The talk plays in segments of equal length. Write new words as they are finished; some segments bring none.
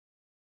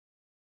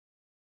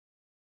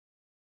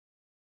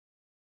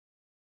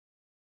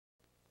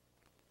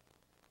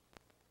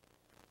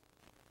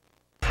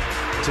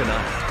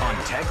Tonight on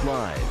Tech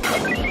Live.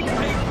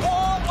 A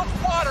wall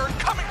of water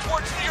coming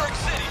towards New York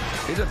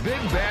City. Is a big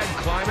bad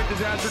climate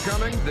disaster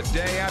coming the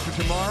day after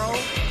tomorrow?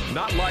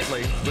 Not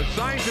likely, but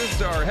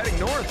scientists are heading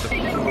north.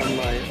 One of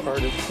my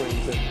artist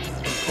friends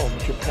is called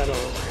Geppetto.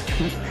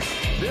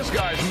 This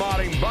guy's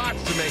modding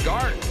bots to make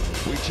art.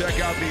 We check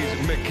out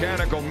these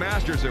mechanical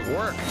masters at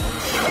work.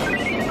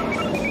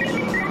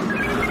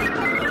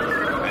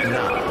 And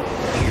now,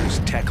 here's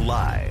Tech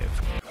Live.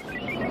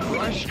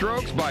 Brush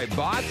strokes by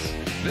bots?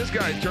 This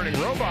guy's turning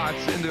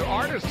robots into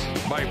artists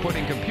by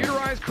putting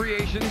computerized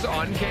creations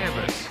on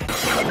canvas.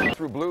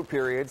 Through blue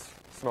periods,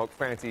 smoke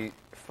fancy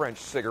French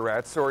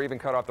cigarettes, or even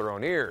cut off their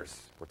own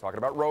ears. We're talking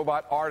about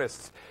robot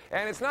artists.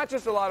 And it's not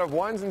just a lot of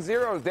ones and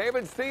zeros.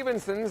 David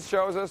Stevenson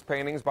shows us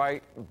paintings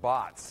by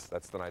bots.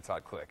 That's tonight's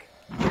Hot Click.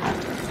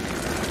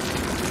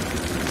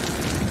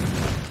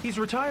 He's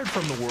retired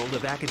from the world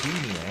of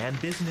academia and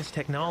business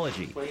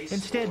technology.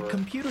 Instead,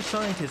 computer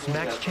scientist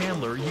Max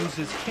Chandler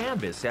uses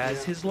Canvas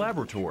as his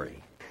laboratory.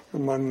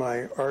 Among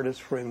my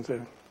artist friends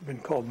have been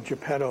called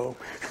Geppetto.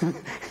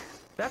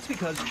 That's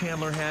because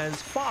Chandler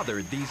has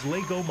fathered these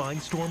Lego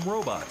Mindstorm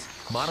robots,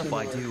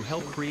 modified to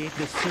help create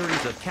this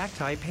series of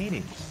cacti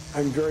paintings.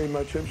 I'm very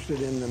much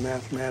interested in the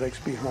mathematics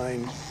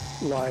behind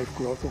life,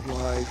 growth of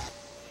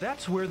life.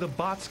 That's where the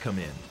bots come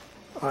in.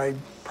 I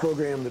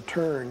program the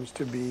turns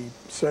to be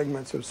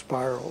segments of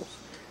spirals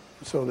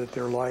so that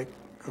they're like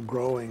a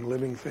growing,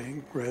 living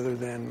thing rather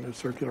than a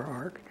circular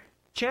arc.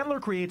 Chandler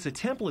creates a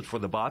template for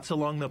the bots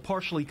along the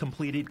partially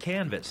completed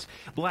canvas.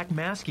 Black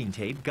masking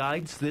tape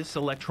guides this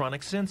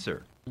electronic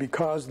sensor.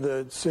 Because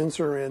the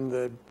sensor and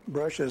the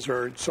brushes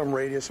are some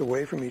radius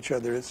away from each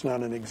other, it's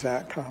not an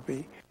exact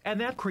copy. And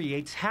that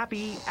creates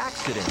happy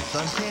accidents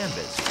on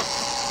canvas.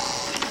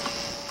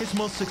 His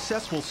most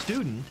successful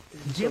student,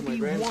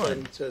 Gimpy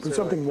 1. When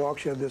something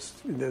walks, you have this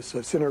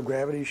center of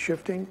gravity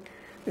shifting,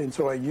 and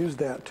so I use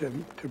that to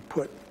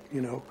put,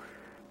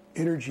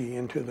 energy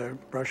into the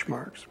brush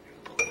marks.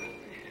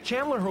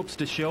 Chandler hopes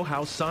to show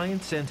how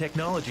science and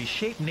technology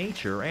shape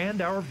nature and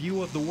our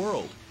view of the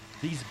world.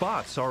 These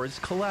bots are his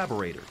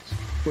collaborators.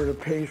 We're at a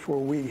pace where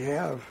we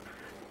have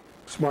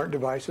smart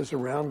devices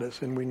around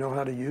us and we know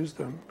how to use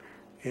them,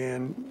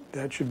 and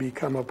that should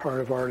become a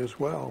part of art as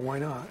well. Why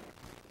not?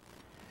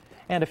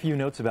 And a few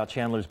notes about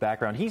Chandler's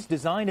background. He's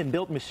designed and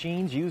built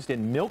machines used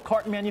in milk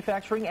carton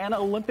manufacturing and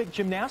Olympic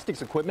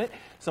gymnastics equipment.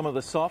 Some of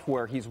the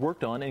software he's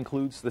worked on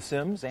includes The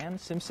Sims and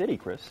SimCity,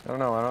 Chris. I don't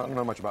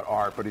know much about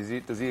art, but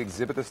does he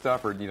exhibit this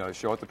stuff or,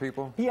 show it to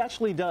people? He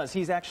actually does.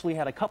 He's actually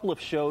had a couple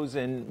of shows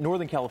in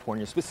Northern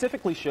California,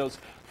 specifically shows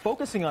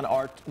focusing on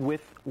art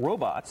with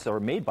robots, or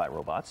made by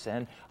robots,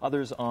 and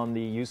others on the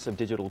use of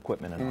digital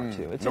equipment and art,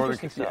 too. It's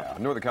interesting stuff.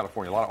 Yeah, Northern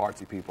California, a lot of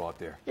artsy people out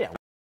there. Yeah.